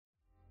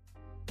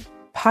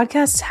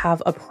Podcasts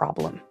have a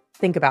problem.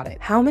 Think about it.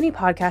 How many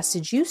podcasts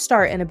did you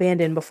start and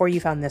abandon before you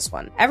found this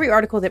one? Every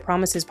article that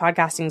promises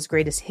podcasting's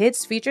greatest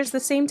hits features the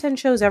same 10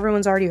 shows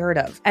everyone's already heard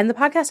of. And the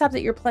podcast app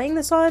that you're playing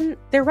this on,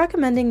 they're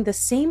recommending the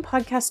same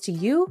podcast to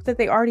you that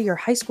they are to your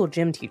high school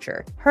gym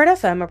teacher. Herd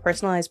FM, a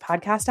personalized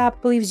podcast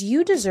app, believes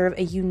you deserve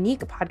a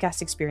unique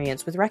podcast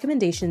experience with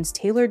recommendations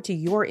tailored to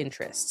your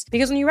interests.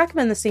 Because when you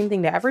recommend the same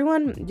thing to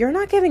everyone, you're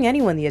not giving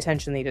anyone the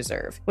attention they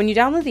deserve. When you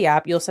download the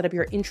app, you'll set up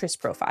your interest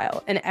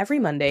profile, and every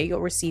Monday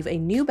you'll receive a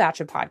new batch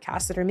of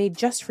podcasts that are made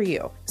just for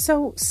you.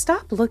 So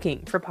stop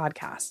looking for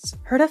podcasts.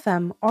 Herd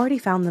FM already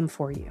found them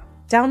for you.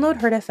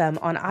 Download Herd FM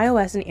on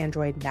iOS and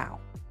Android now.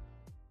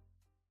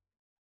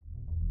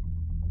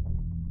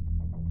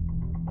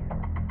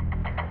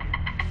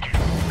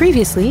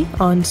 Previously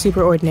on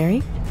Super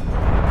Ordinary.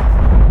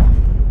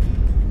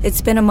 It's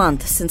been a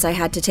month since I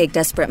had to take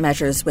desperate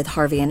measures with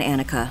Harvey and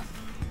Annika.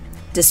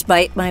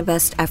 Despite my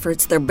best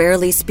efforts, they're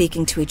barely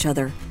speaking to each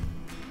other.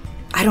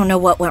 I don't know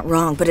what went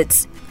wrong, but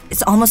it's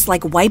almost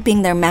like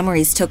wiping their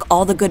memories took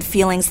all the good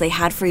feelings they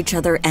had for each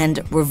other and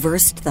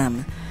reversed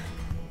them.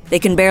 They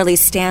can barely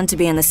stand to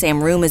be in the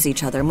same room as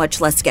each other, much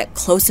less get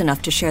close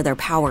enough to share their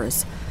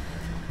powers.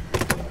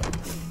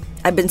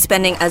 I've been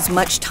spending as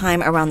much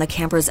time around the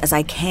campers as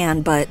I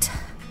can, but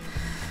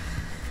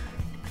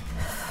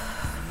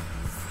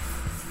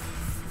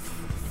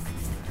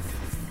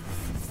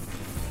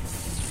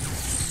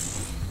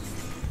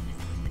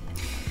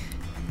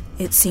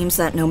it seems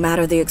that no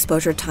matter the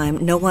exposure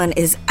time, no one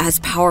is as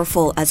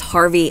powerful as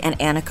Harvey and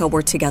Annika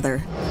were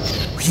together.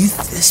 Were you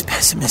this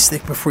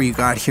pessimistic before you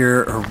got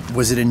here, or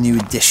was it a new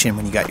addition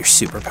when you got your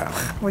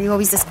superpower? Were you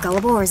always this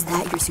gullible, or is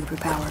that your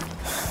superpower?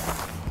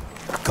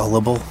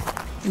 Gullible?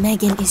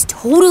 Megan is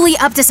totally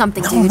up to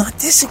something, dude. No, not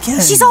this again.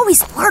 She's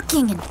always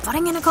lurking and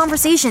butting into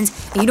conversations.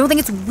 And you don't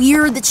think it's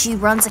weird that she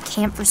runs a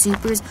camp for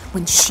supers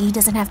when she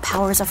doesn't have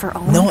powers of her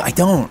own? No, I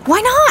don't. Why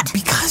not?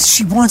 Because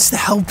she wants to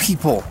help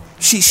people.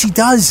 She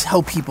does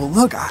help people.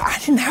 Look, I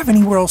didn't have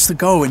anywhere else to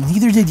go, and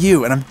neither did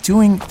you, and I'm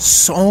doing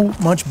so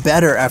much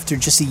better after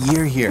just a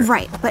year here.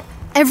 Right, but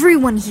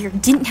everyone here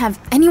didn't have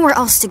anywhere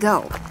else to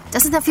go.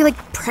 Doesn't that feel like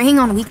preying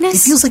on weakness?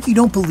 It feels like you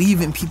don't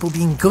believe in people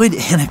being good,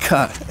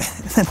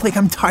 Annika. Like,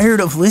 I'm tired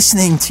of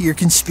listening to your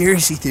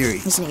conspiracy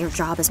theories. Isn't it your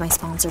job as my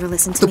sponsor to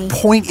listen to me? The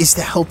point is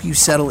to help you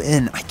settle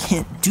in. I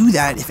can't do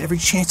that if every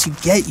chance you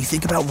get, you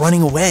think about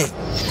running away.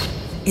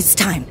 It's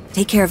time.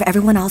 Take care of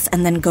everyone else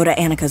and then go to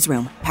Annika's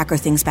room. Pack her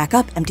things back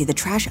up, empty the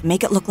trash,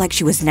 make it look like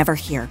she was never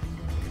here.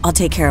 I'll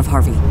take care of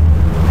Harvey.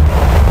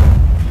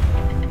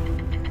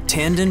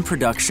 Tandon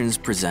Productions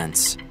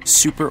presents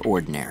Super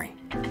Ordinary.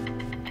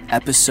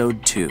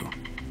 Episode 2,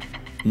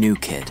 New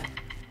Kid.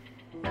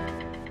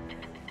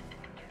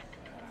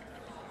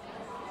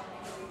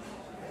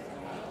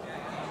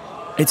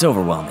 It's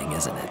overwhelming,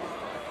 isn't it?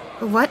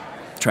 What?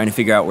 Trying to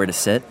figure out where to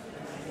sit?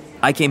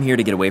 I came here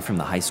to get away from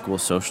the high school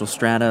social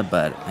strata,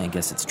 but I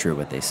guess it's true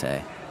what they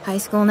say. High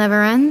school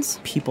never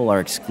ends? People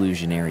are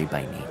exclusionary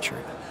by nature.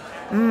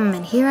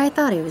 And here I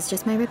thought it was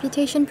just my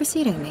reputation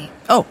preceding me.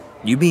 Oh,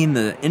 you mean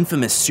the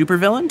infamous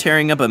supervillain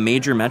tearing up a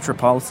major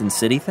metropolitan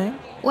city thing?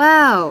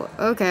 Wow,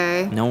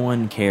 okay. No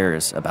one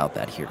cares about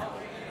that here.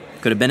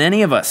 Could have been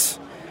any of us.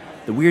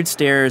 The weird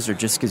stares are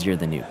just because you're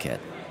the new kid.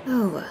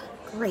 Oh,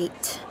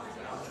 great.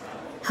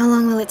 How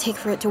long will it take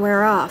for it to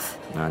wear off?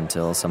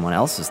 Until someone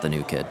else is the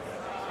new kid.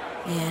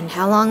 And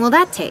how long will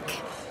that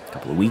take? A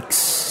couple of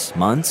weeks,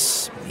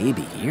 months,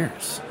 maybe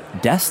years.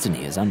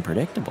 Destiny is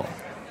unpredictable.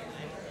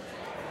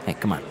 Hey,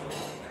 come on.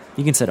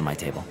 You can sit at my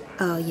table.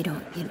 Oh, you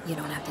don't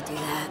have to do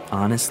that.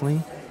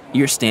 Honestly,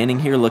 you're standing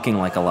here looking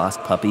like a lost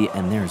puppy,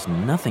 and there's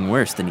nothing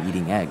worse than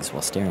eating eggs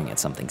while staring at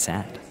something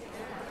sad.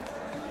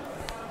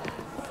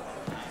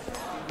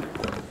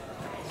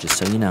 Just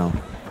so you know,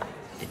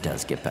 it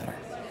does get better.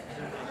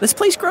 This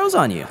place grows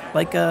on you,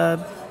 like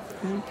a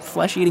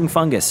flesh-eating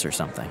fungus or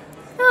something.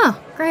 Oh,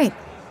 great.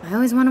 I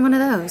always wanted one of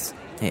those.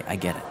 Hey, I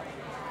get it.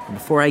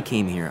 Before I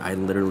came here, I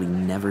literally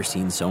never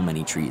seen so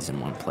many trees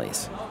in one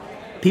place.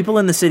 People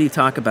in the city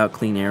talk about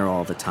clean air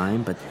all the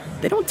time, but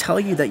they don't tell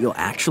you that you'll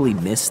actually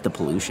miss the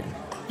pollution.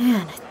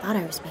 Man, I thought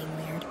I was being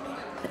weird.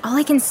 But all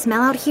I can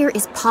smell out here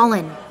is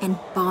pollen and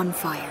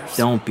bonfires.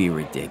 Don't be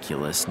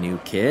ridiculous, new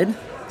kid.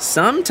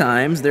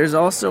 Sometimes there's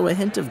also a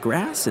hint of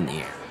grass in the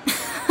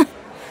air.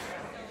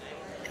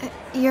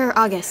 You're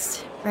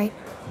August, right?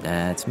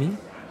 That's me.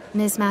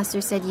 Ms.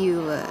 Master said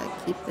you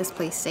keep this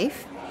place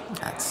safe?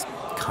 That's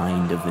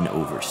kind of an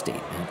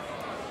overstatement.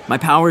 My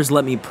powers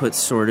let me put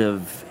sort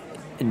of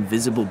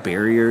invisible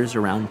barriers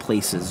around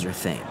places or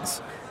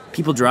things.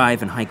 People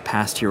drive and hike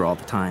past here all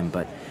the time,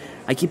 but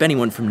I keep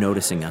anyone from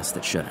noticing us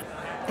that shouldn't.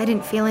 I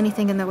didn't feel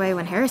anything in the way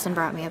when Harrison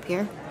brought me up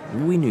here.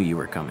 We knew you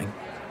were coming.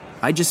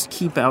 I just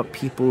keep out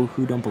people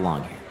who don't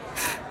belong here.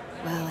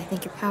 Well, I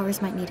think your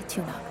powers might need a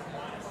tune-up.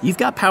 You've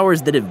got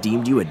powers that have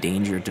deemed you a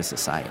danger to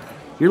society.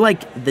 You're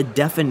like the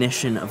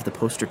definition of the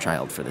poster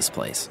child for this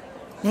place.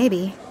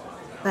 Maybe.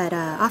 But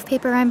off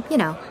paper, I'm,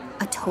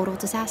 a total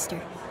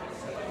disaster.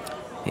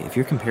 Hey, if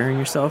you're comparing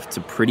yourself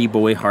to pretty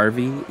boy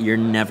Harvey, you're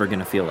never going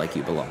to feel like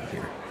you belong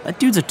here. That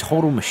dude's a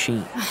total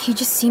machine. He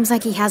just seems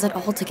like he has it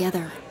all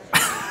together.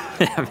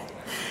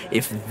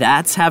 If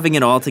that's having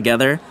it all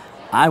together,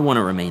 I want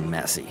to remain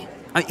messy.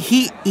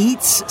 He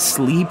eats,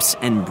 sleeps,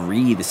 and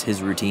breathes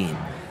his routine.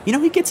 You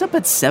know, he gets up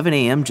at 7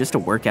 a.m. just to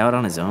work out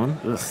on his own.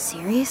 Ugh.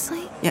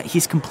 Seriously? Yeah,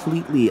 he's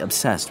completely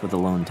obsessed with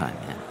alone time,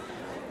 man.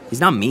 He's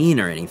not mean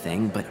or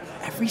anything, but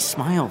every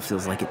smile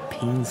feels like it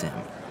pains him.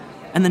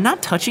 And the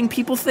not touching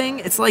people thing,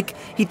 it's like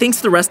he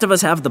thinks the rest of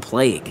us have the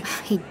plague.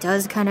 He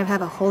does kind of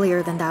have a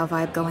holier-than-thou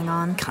vibe going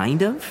on.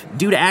 Kind of?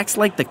 Dude acts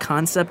like the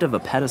concept of a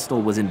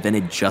pedestal was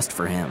invented just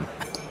for him.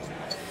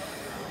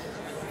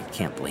 I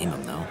can't blame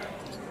him, though.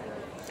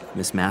 If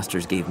Miss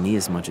Masters gave me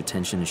as much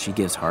attention as she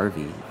gives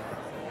Harvey,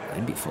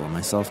 I'd be full of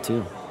myself,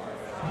 too.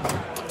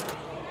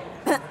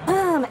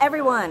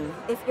 Everyone,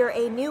 if you're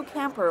a new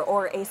camper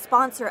or a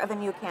sponsor of a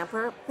new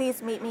camper,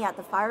 please meet me at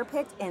the fire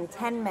pit in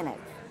 10 minutes.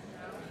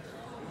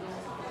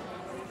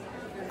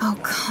 Oh,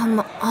 come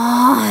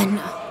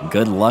on.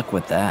 Good luck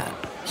with that.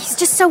 He's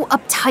just so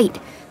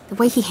uptight. The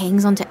way he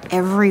hangs onto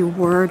every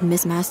word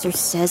Miss Masters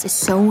says is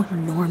so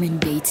Norman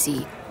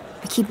Batesy.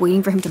 I keep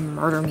waiting for him to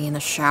murder me in the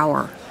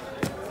shower.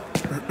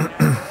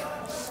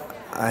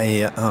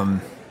 I,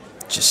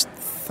 just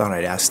thought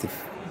I'd ask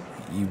if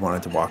you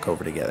wanted to walk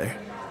over together.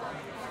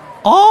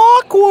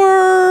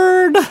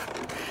 Awkward!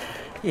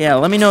 Yeah,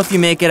 let me know if you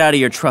make it out of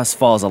your Trust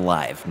Falls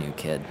alive, new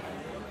kid.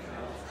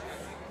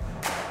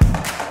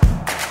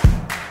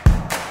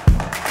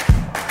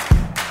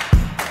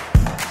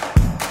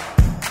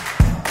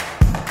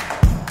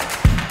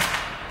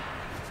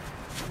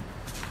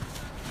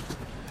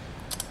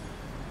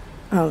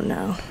 Oh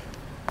no.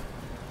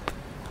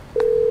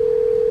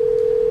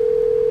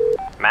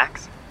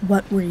 Max?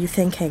 What were you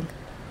thinking?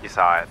 You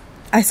saw it.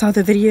 I saw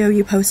the video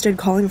you posted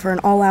calling for an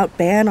all-out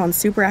ban on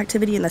super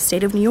activity in the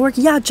state of New York.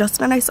 Yeah,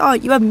 Justin, I saw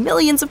it. You have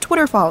millions of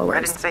Twitter followers.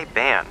 I didn't say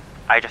ban.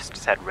 I just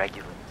said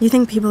regular. You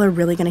think people are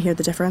really going to hear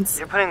the difference?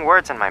 You're putting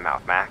words in my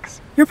mouth,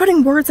 Max. You're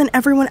putting words in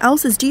everyone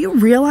else's. Do you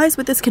realize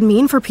what this could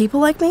mean for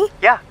people like me?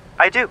 Yeah,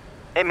 I do.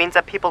 It means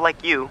that people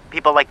like you,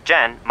 people like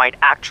Jen, might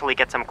actually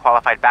get some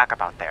qualified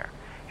backup out there.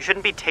 You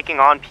shouldn't be taking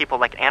on people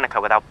like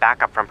Annika without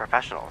backup from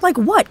professionals. Like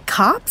what,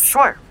 cops?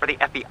 Sure, for the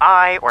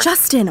FBI or...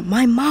 Justin,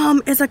 my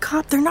mom is a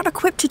cop. They're not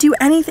equipped to do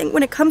anything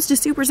when it comes to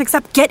supers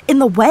except get in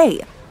the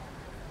way.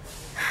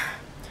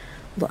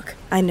 Look,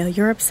 I know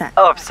you're upset.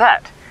 Oh,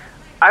 upset?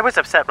 I was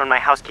upset when my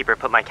housekeeper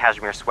put my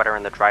cashmere sweater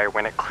in the dryer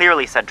when it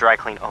clearly said dry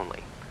clean only.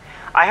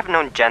 I have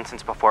known Jen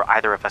since before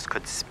either of us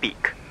could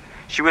speak.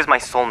 She was my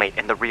soulmate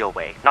in the real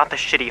way, not the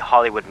shitty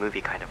Hollywood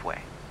movie kind of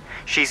way.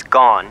 She's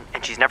gone,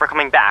 and she's never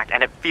coming back,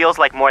 and it feels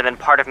like more than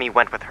part of me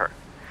went with her.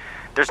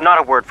 There's not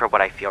a word for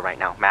what I feel right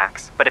now,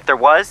 Max. But if there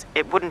was,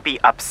 it wouldn't be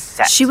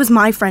upset. She was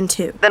my friend,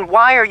 too. Then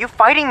why are you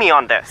fighting me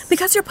on this?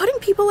 Because you're putting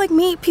people like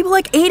me, people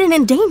like Aiden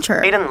in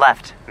danger. Aiden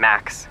left,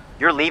 Max.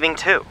 You're leaving,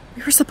 too.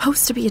 We were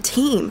supposed to be a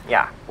team.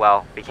 Yeah,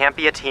 well, we can't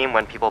be a team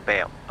when people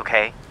bail,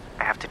 okay?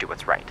 I have to do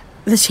what's right.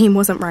 The team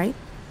wasn't right?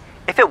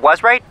 If it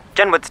was right,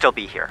 Jen would still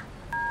be here.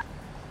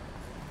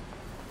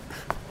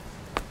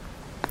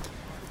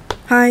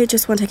 Hi,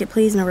 just one ticket,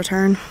 please, no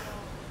return.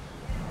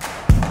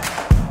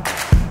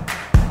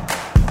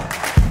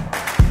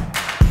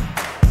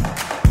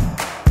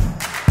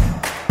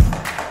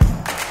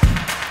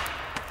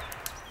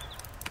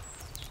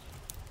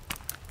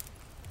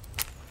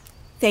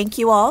 Thank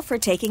you all for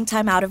taking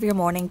time out of your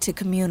morning to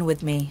commune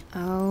with me.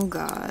 Oh,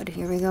 God.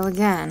 Here we go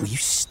again. Will you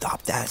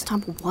stop that?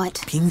 Stop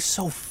what? Being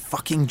so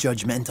fucking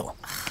judgmental.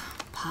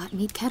 Pot,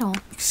 meet kettle.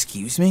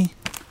 Excuse me?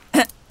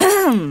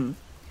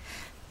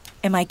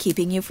 Am I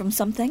keeping you from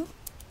something?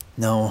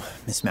 No,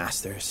 Miss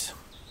Masters.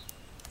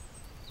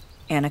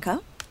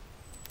 Annika?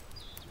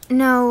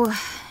 No,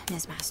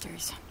 Ms.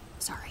 Masters.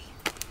 Sorry.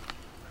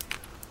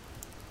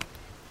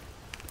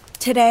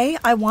 Today,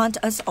 I want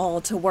us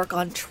all to work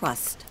on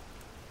trust.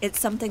 It's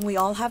something we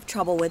all have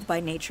trouble with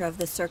by nature of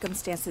the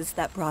circumstances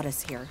that brought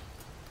us here.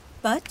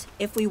 But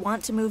if we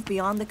want to move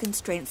beyond the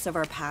constraints of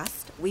our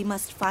past, we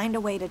must find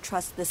a way to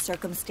trust the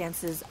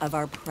circumstances of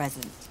our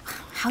present.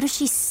 How does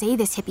she say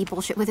this hippie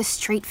bullshit with a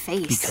straight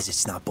face? Because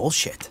it's not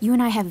bullshit. You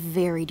and I have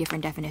very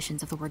different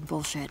definitions of the word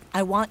bullshit.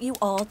 I want you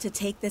all to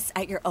take this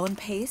at your own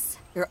pace,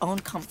 your own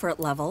comfort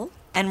level,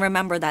 and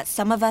remember that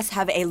some of us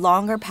have a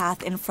longer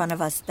path in front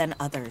of us than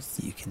others.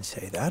 You can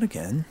say that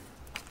again.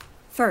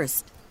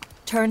 First,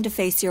 turn to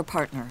face your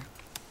partner.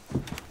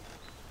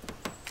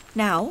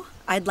 Now,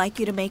 I'd like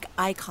you to make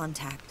eye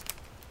contact.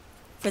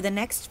 For the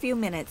next few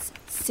minutes,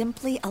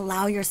 simply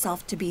allow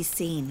yourself to be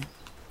seen.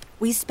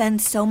 We spend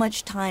so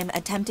much time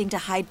attempting to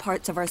hide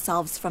parts of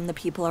ourselves from the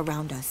people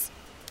around us.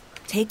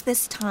 Take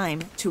this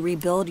time to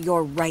rebuild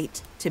your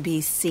right to be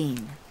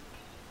seen.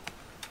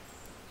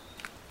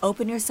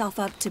 Open yourself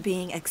up to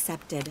being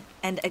accepted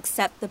and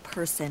accept the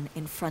person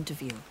in front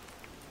of you.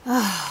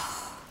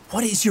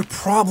 What is your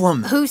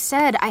problem? Who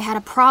said I had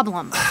a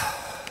problem?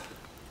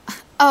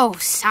 Oh,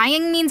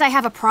 sighing means I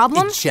have a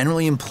problem? It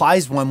generally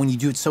implies one when you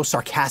do it so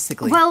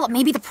sarcastically. Well,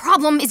 maybe the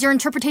problem is your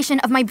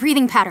interpretation of my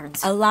breathing patterns.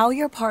 Allow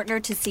your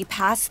partner to see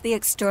past the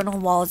external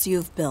walls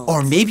you've built.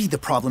 Or maybe the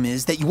problem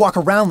is that you walk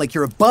around like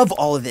you're above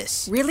all of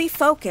this. Really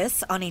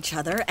focus on each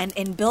other and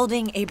in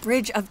building a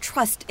bridge of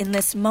trust in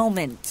this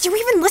moment. Do you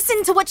even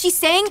listen to what she's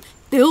saying?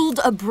 Build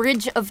a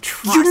bridge of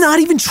trust. You're not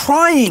even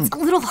trying. It's a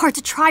little hard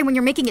to try when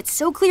you're making it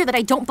so clear that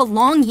I don't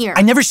belong here.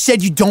 I never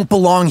said you don't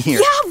belong here.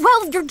 Yeah,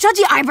 well, your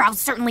judgy eyebrows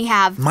certainly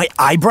have. My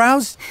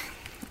eyebrows?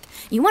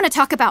 You want to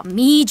talk about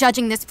me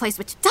judging this place,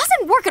 which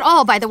doesn't work at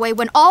all, by the way,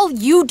 when all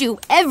you do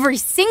every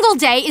single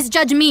day is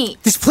judge me.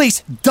 This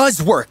place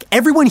does work.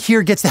 Everyone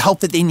here gets the help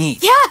that they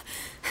need. Yeah.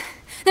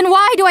 Then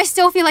why do I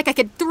still feel like I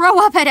could throw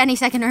up at any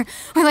second, or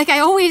like I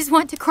always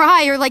want to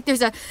cry, or like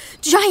there's a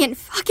giant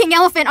fucking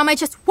elephant on my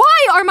chest?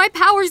 Why are my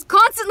powers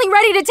constantly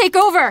ready to take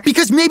over?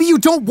 Because maybe you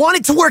don't want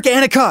it to work,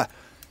 Annika.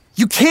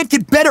 You can't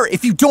get better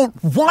if you don't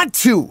want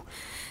to.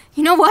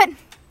 You know what?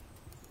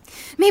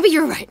 Maybe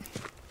you're right.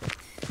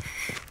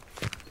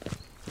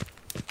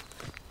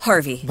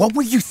 Harvey. What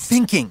were you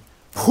thinking?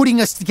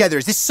 Putting us together?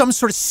 Is this some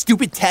sort of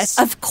stupid test?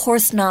 Of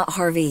course not,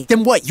 Harvey.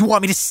 Then what? You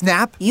want me to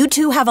snap? You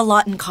two have a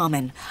lot in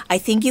common. I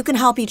think you can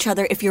help each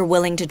other if you're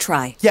willing to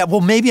try. Yeah,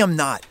 well, maybe I'm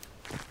not.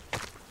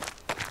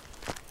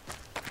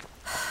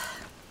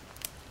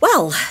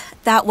 Well,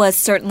 that was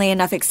certainly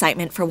enough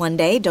excitement for one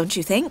day, don't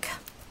you think?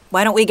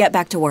 Why don't we get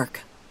back to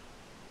work?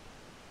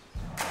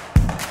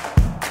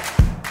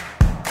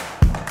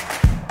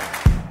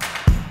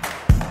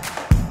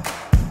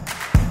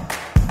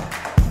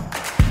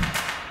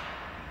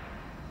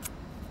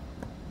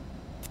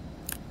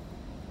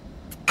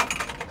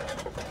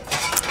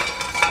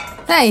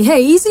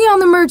 Hey, easy on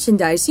the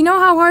merchandise. You know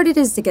how hard it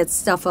is to get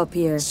stuff up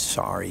here.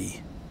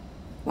 Sorry.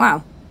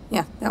 Wow.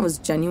 Yeah, that was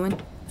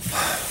genuine.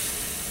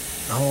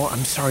 Oh,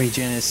 I'm sorry,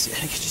 Janice.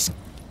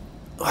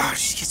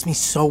 She gets me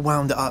so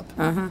wound up.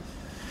 Uh-huh.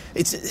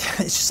 It's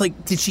just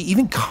like, did she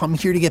even come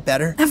here to get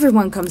better?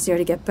 Everyone comes here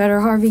to get better,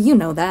 Harvey. You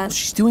know that.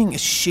 She's doing a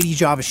shitty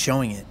job of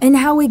showing it. And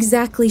how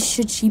exactly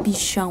should she be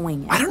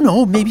showing it? I don't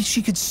know. Maybe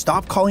she could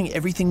stop calling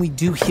everything we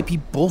do hippie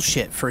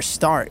bullshit for a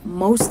start.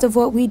 Most of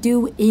what we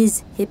do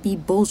is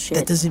hippie bullshit.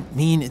 That doesn't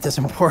mean it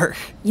doesn't work.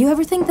 You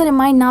ever think that it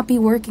might not be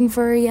working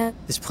for her yet?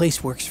 This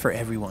place works for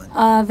everyone.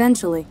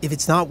 Eventually. If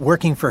it's not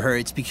working for her,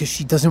 it's because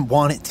she doesn't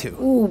want it to.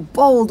 Ooh,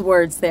 bold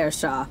words there,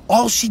 Shaw.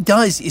 All she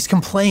does is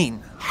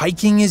complain.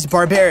 Hiking is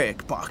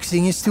barbaric.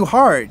 Boxing is too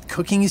hard.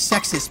 Cooking is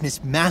sexist.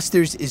 Miss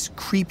Masters is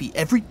creepy.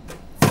 Every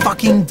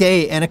fucking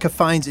day, Annika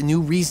finds a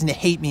new reason to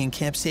hate me in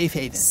Camp Safe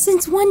Haven.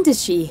 Since when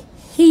does she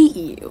hate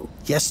you?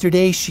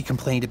 Yesterday, she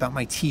complained about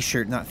my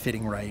t-shirt not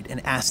fitting right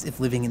and asked if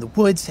living in the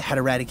woods had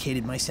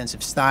eradicated my sense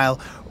of style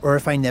or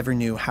if I never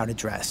knew how to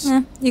dress.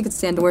 You could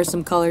stand to wear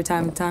some color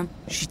time to time.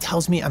 She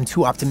tells me I'm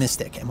too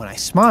optimistic, and when I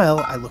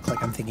smile, I look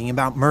like I'm thinking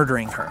about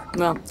murdering her.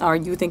 Well, are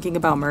you thinking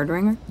about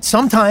murdering her?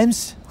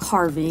 Sometimes.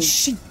 Harvey.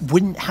 She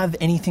wouldn't have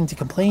anything to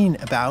complain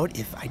about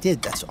if I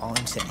did, that's all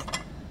I'm saying.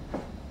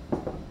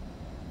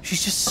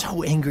 She's just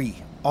so angry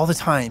all the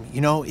time, you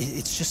know?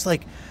 It's just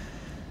like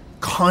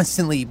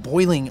constantly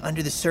boiling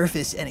under the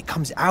surface, and it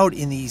comes out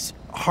in these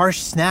harsh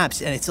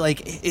snaps, and it's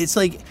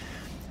like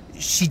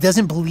she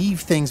doesn't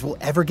believe things will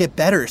ever get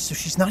better, so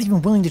she's not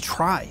even willing to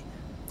try.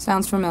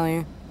 Sounds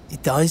familiar.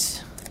 It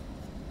does?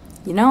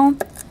 You know,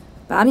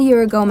 about a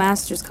year ago,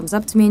 Masters comes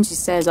up to me and she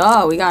says,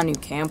 "Oh, we got a new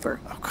camper."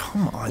 Oh,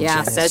 come on, Yeah,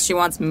 Janice. says she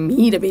wants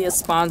me to be a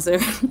sponsor.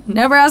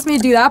 Never asked me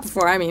to do that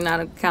before. I mean,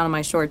 on account of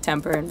my short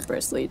temper and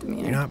bristly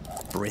demeanor. You're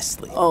not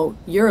bristly. Oh,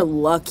 you're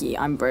lucky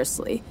I'm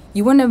bristly.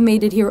 You wouldn't have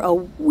made it here a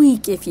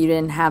week if you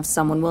didn't have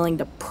someone willing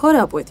to put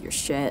up with your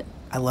shit.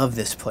 I love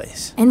this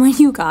place. And when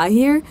you got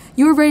here,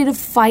 you were ready to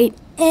fight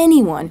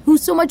anyone who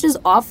so much as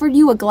offered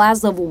you a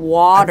glass of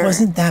water. It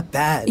wasn't that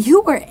bad.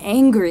 You were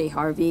angry,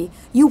 Harvey.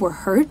 You were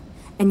hurt,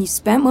 and you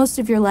spent most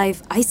of your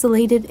life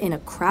isolated in a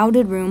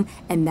crowded room,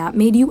 and that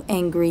made you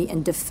angry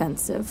and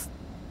defensive.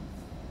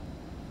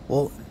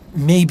 Well,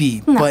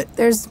 maybe, No, but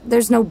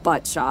there's no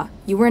but, Shaw.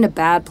 You were in a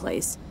bad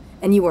place,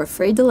 and you were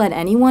afraid to let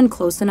anyone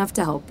close enough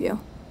to help you.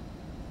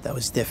 that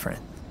was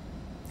different.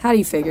 How do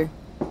you figure?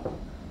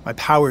 My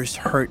powers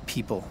hurt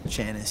people,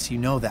 Janice. You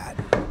know that.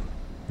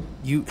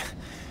 You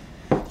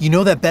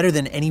know that better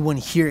than anyone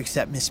here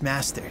except Miss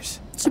Masters.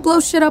 She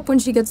blows shit up when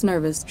she gets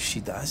nervous. She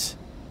does.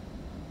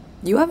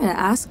 You haven't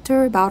asked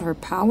her about her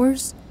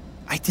powers?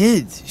 I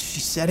did. She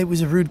said it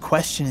was a rude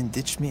question and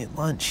ditched me at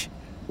lunch.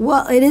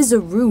 Well, it is a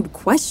rude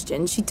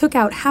question. She took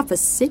out half a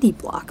city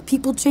block.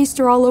 People chased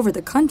her all over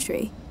the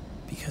country.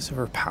 Because of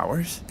her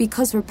powers?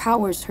 Because her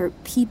powers hurt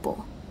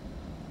people.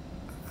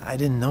 I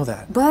didn't know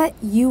that. But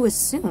you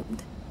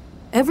assumed.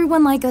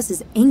 Everyone like us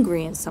is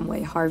angry in some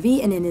way,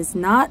 Harvey, and it is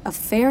not a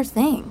fair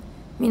thing.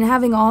 I mean,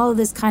 having all of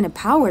this kind of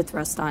power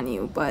thrust on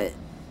you, but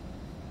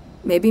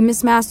maybe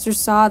Miss Masters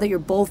saw that you're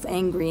both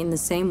angry in the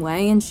same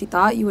way, and she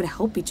thought you would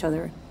help each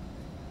other.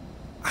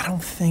 I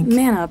don't think...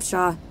 Man up,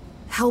 Shaw.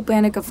 Help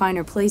Annika find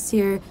her place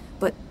here,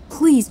 but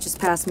please just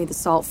pass me the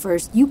salt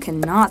first. You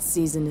cannot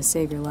season to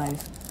save your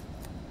life.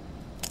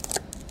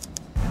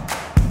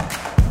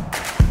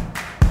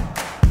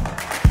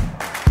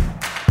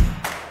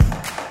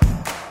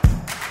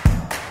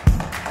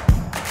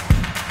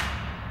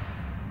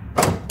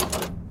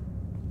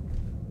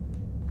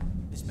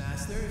 Miss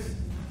Masters?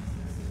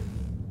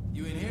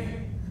 You in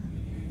here?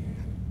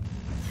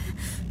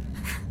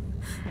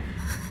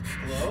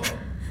 Hello?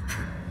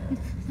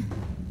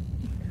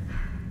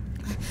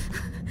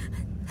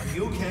 Are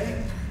you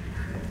okay?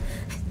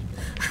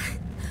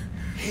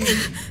 Hey,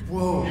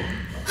 whoa.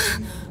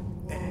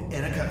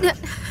 Annika,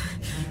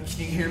 can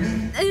you hear me?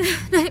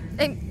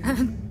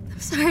 I'm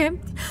sorry.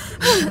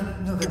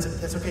 No,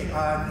 that's okay.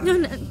 No.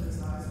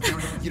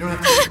 You don't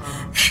have to.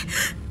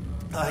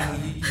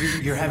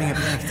 You're having a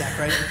panic attack,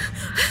 right?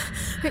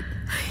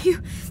 Are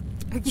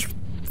you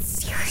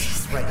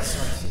serious? Right.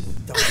 Sorry.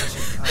 Don't touch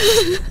it.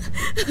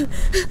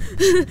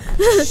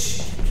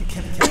 Shh.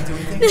 Can I do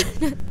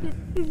anything?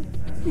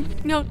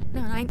 No.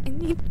 I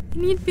need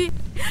bit.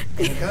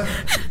 Annika,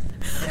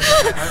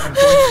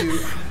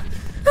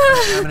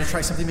 I'm going to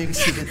try something maybe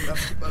stupid,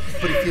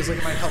 but it feels like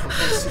it might help.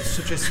 Okay,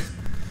 so just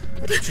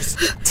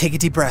take a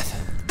deep breath.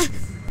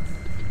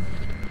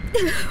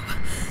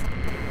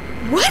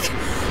 What?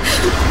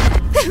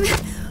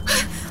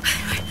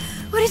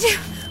 What did you?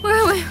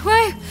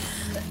 Why?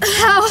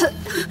 How?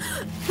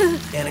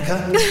 Annika,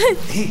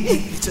 hey,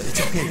 it's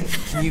okay.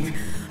 Can you?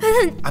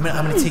 I'm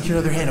gonna take your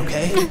other hand,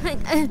 okay?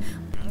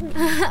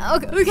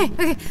 Okay.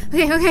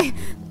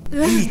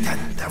 Hey,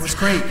 that was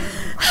great.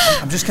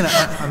 I'm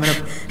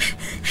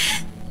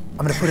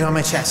gonna put it on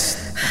my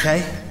chest,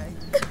 okay?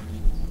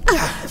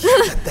 Yeah,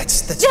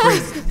 that's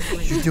great.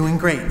 You're doing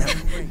great. Now,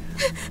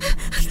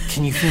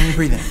 can you feel me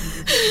breathing?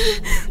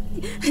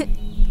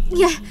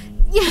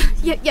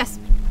 Yes.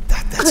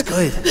 That's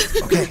good.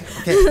 Okay.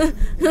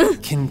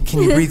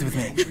 Can you breathe with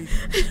me?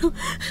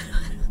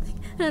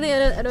 I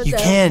don't You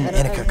can,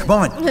 Annika. Come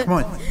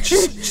on.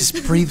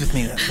 Just breathe with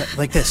me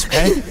like this,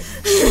 okay?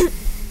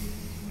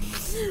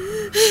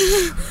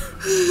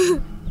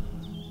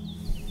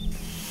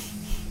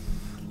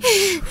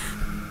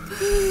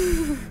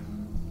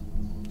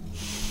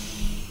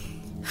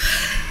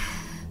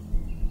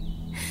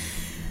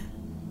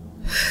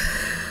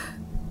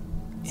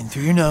 In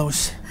through your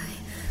nose.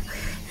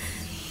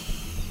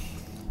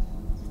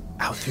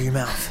 Out through your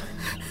mouth.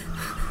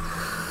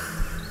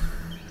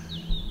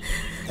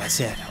 That's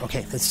it.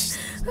 Okay, let's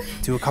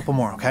do a couple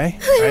more, okay?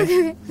 All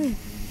right?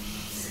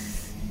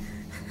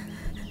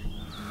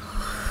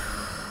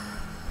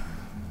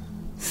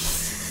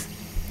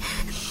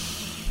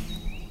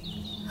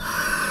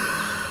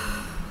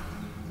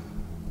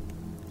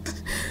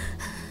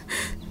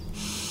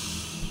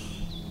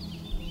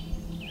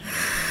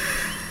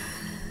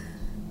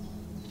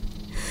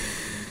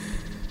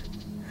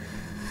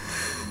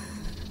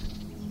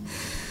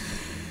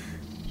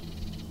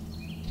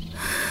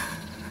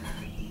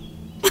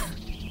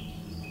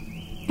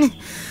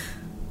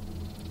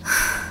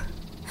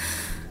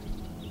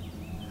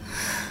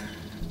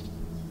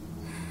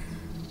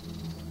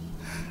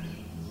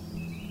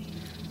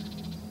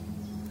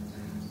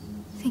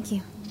 Thank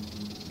you.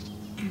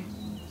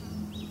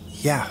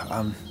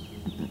 Yeah,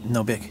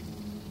 no big.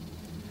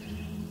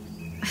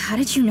 How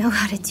did you know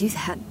how to do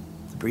that?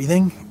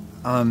 Breathing?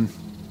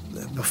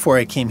 Before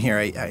I came here,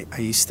 I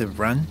used to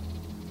run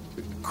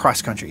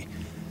cross country.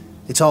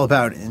 It's all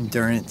about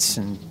endurance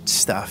and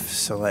stuff,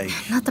 so like...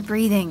 Not the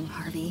breathing,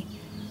 Harvey.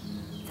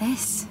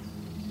 This.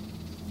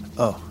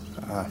 Oh,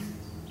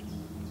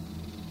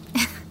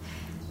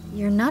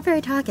 You're not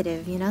very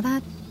talkative, you know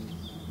that?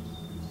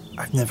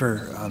 I've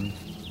never,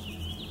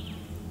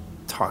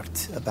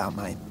 talked about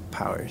my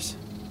powers.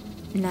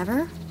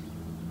 Never?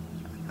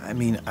 I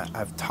mean,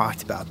 I've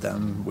talked about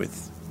them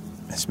with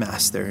Miss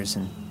Masters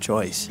and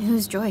Joyce.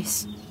 Who's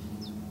Joyce?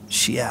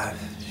 She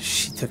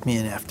took me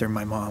in after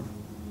my mom.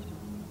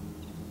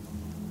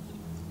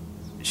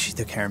 She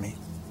took care of me.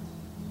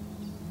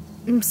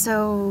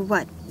 So,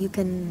 what? You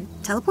can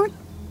teleport?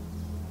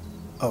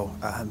 Oh,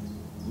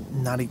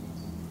 not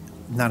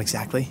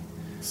exactly.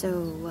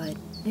 So, what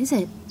is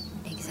it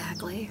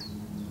exactly?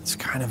 It's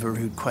kind of a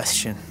rude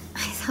question.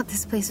 I thought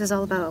this place was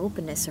all about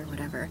openness or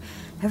whatever.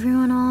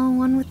 Everyone all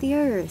one with the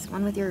earth,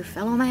 one with your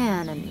fellow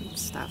man and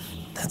stuff.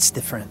 That's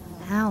different.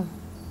 How?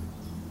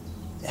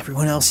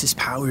 Everyone else's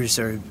powers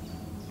are...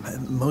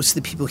 Most of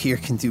the people here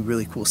can do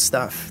really cool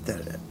stuff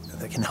that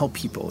can help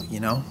people, you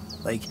know?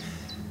 Like,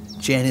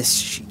 Janice,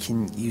 she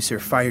can use her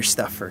fire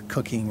stuff for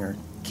cooking or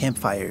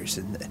campfires,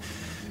 and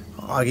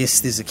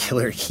August is a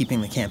killer at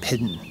keeping the camp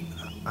hidden.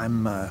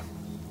 I'm,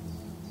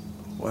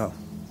 well,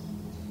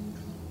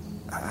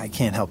 I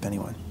can't help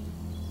anyone.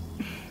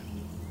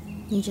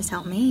 You just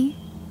help me.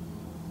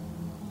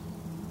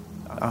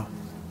 Oh.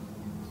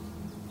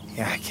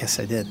 Yeah, I guess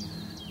I did.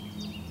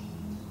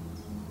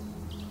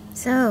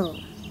 So,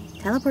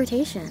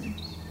 teleportation.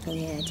 Can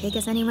you take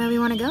us anywhere we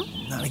want to go?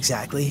 Not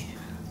exactly.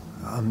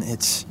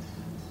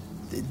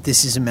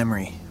 This is a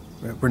memory.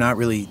 We're not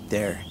really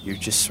there. You're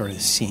just sort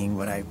of seeing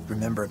what I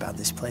remember about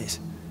this place.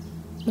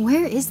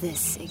 Where is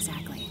this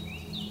exactly?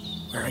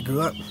 Where I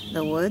grew up.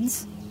 The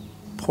woods?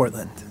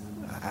 Portland.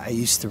 I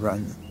used to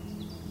run.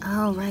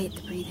 Oh, right,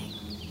 the breathing.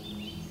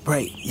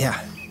 Right,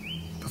 yeah.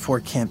 Before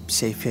Camp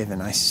Safe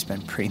Haven, I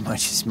spent pretty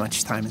much as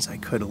much time as I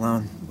could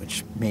alone,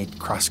 which made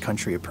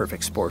cross-country a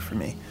perfect sport for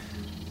me.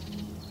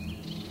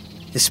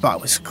 This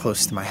spot was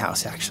close to my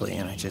house, actually,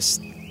 and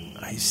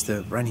I used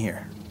to run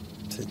here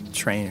to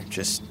train or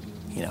just,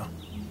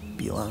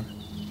 be alone.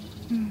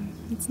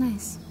 It's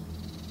nice.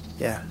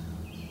 Yeah.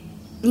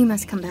 You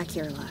must come back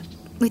here a lot.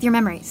 With your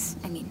memories,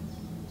 I mean.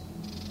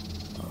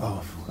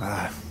 Oh,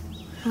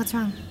 What's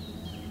wrong?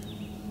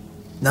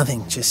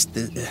 nothing. Just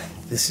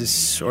this is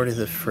sort of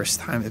the first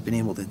time I've been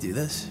able to do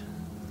this.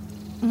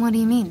 What do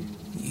you mean?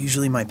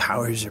 Usually my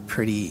powers are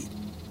pretty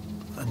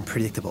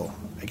unpredictable,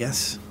 I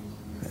guess.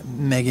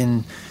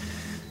 Megan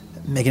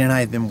and I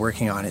have been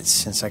working on it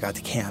since I got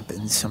to camp,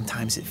 and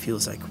sometimes it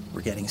feels like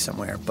we're getting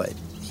somewhere, but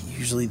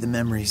usually the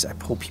memories I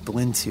pull people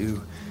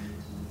into,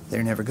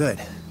 they're never good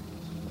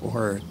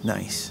or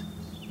nice.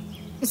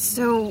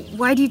 So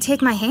why do you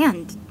take my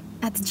hand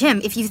at the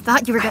gym if you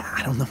thought you were going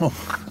I don't know.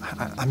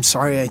 I'm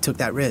sorry I took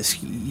that risk.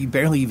 You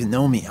barely even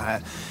know me.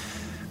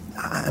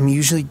 I'm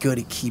usually good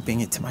at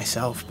keeping it to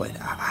myself, but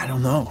I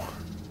don't know.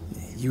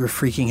 You were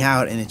freaking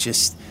out, and it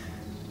just...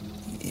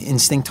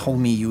 Instinct told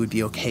me you would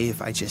be okay if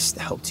I just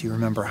helped you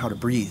remember how to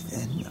breathe,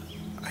 and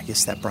I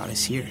guess that brought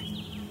us here.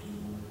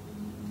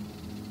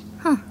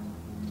 Huh.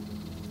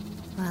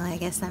 Well, I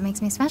guess that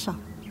makes me special.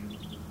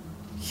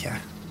 Yeah,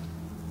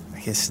 I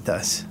guess it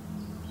does.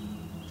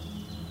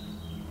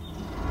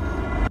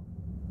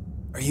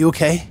 Are you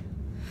okay?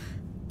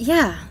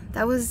 Yeah,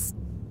 that was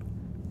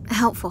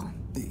helpful.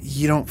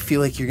 You don't feel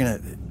like you're gonna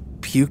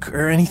puke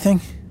or anything?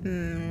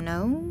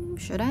 No,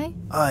 should I?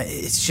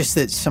 It's just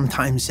that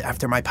sometimes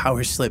after my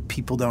powers slip,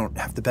 people don't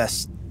have the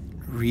best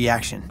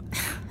reaction.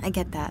 I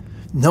get that.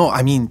 No,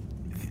 I mean,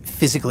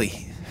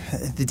 physically.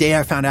 The day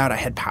I found out I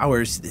had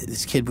powers,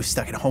 this kid was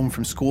stuck at home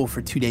from school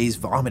for 2 days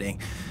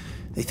vomiting.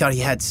 They thought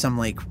he had some,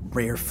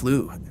 rare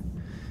flu.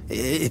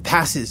 It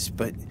passes,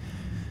 but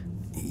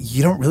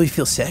you don't really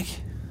feel sick?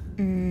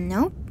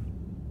 Nope.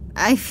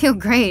 I feel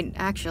great,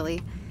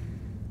 actually.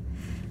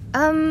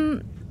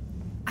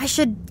 I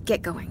should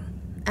get going.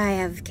 I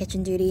have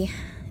kitchen duty.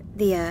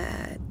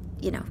 The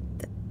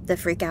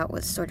freak out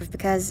was sort of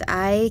because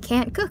I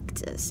can't cook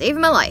to save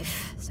my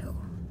life, so...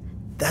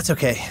 That's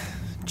okay.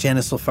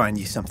 Janice will find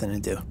you something to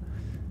do.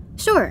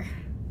 Sure.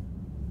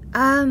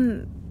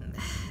 Thank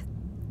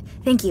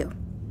you.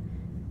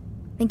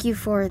 Thank you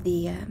for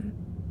the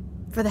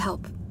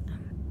help.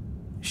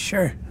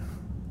 Sure.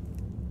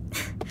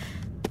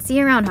 See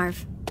you around,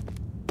 Harv.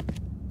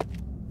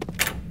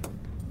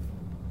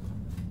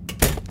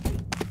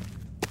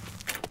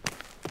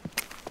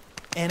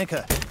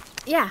 Annika.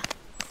 Yeah.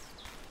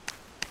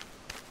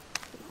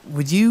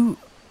 Would you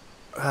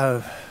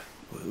want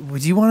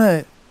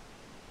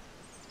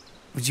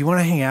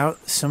to hang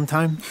out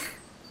sometime?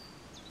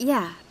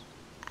 Yeah.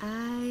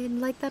 I'd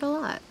like that a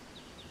lot.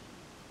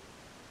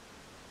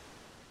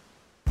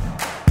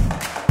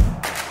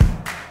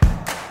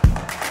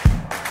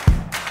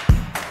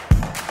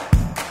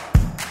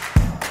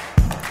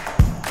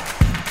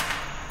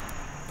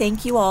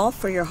 Thank you all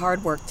for your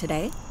hard work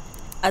today.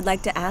 I'd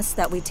like to ask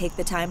that we take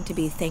the time to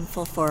be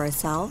thankful for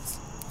ourselves,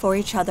 for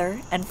each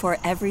other, and for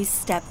every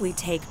step we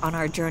take on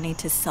our journey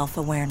to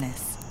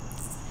self-awareness.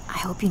 I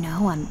hope you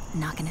know I'm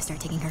not going to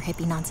start taking her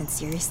hippie nonsense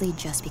seriously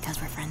just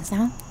because we're friends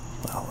now.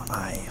 Well,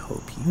 I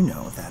hope you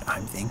know that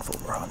I'm thankful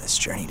we're on this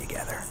journey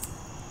together.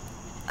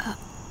 Oh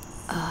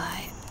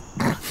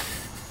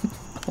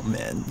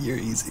man, you're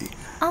easy.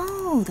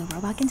 Oh, the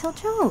robot can tell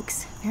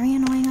jokes. Very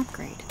annoying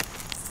upgrade.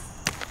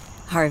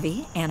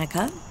 Harvey,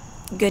 Annika,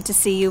 good to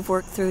see you've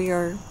worked through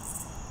your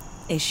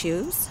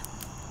issues.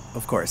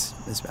 Of course,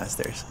 Ms.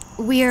 Masters.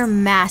 We're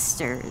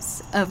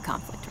masters of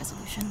conflict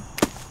resolution.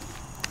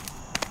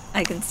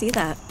 I can see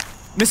that.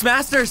 Miss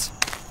Masters!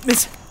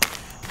 Miss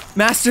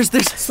Masters,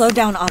 there's... Slow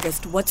down,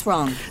 August. What's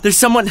wrong? There's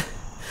someone...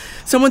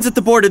 Someone's at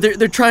the border.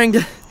 They're trying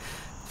to...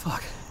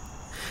 Fuck.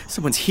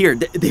 Someone's here.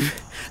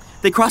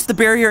 They crossed the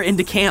barrier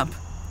into camp.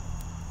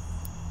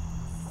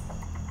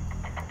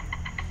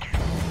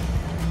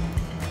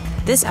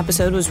 This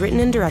episode was written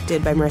and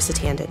directed by Marissa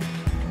Tandon.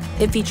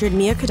 It featured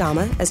Mia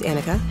Kadama as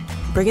Annika,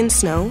 Briggan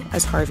Snow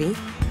as Harvey,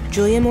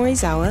 Julia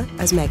Morizawa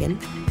as Megan,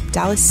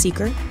 Dallas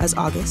Seeker as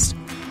August,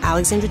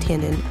 Alexandra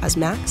Tandon as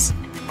Max,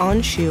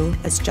 An Shu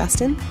as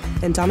Justin,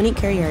 and Dominique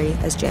Carriere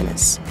as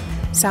Janice.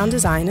 Sound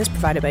design is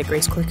provided by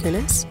Grace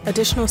Corcunis.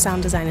 Additional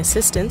sound design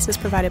assistance is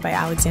provided by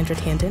Alexandra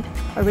Tandon.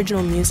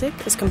 Original music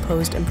is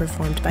composed and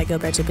performed by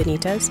Gilberto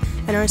Benitez,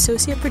 and our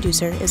associate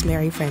producer is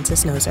Mary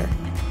Frances Noser.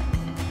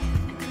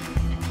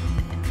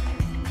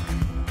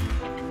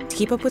 To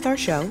keep up with our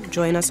show,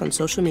 join us on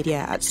social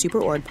media at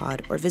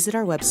SuperOrdPod or visit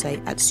our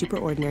website at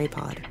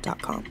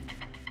superordinarypod.com.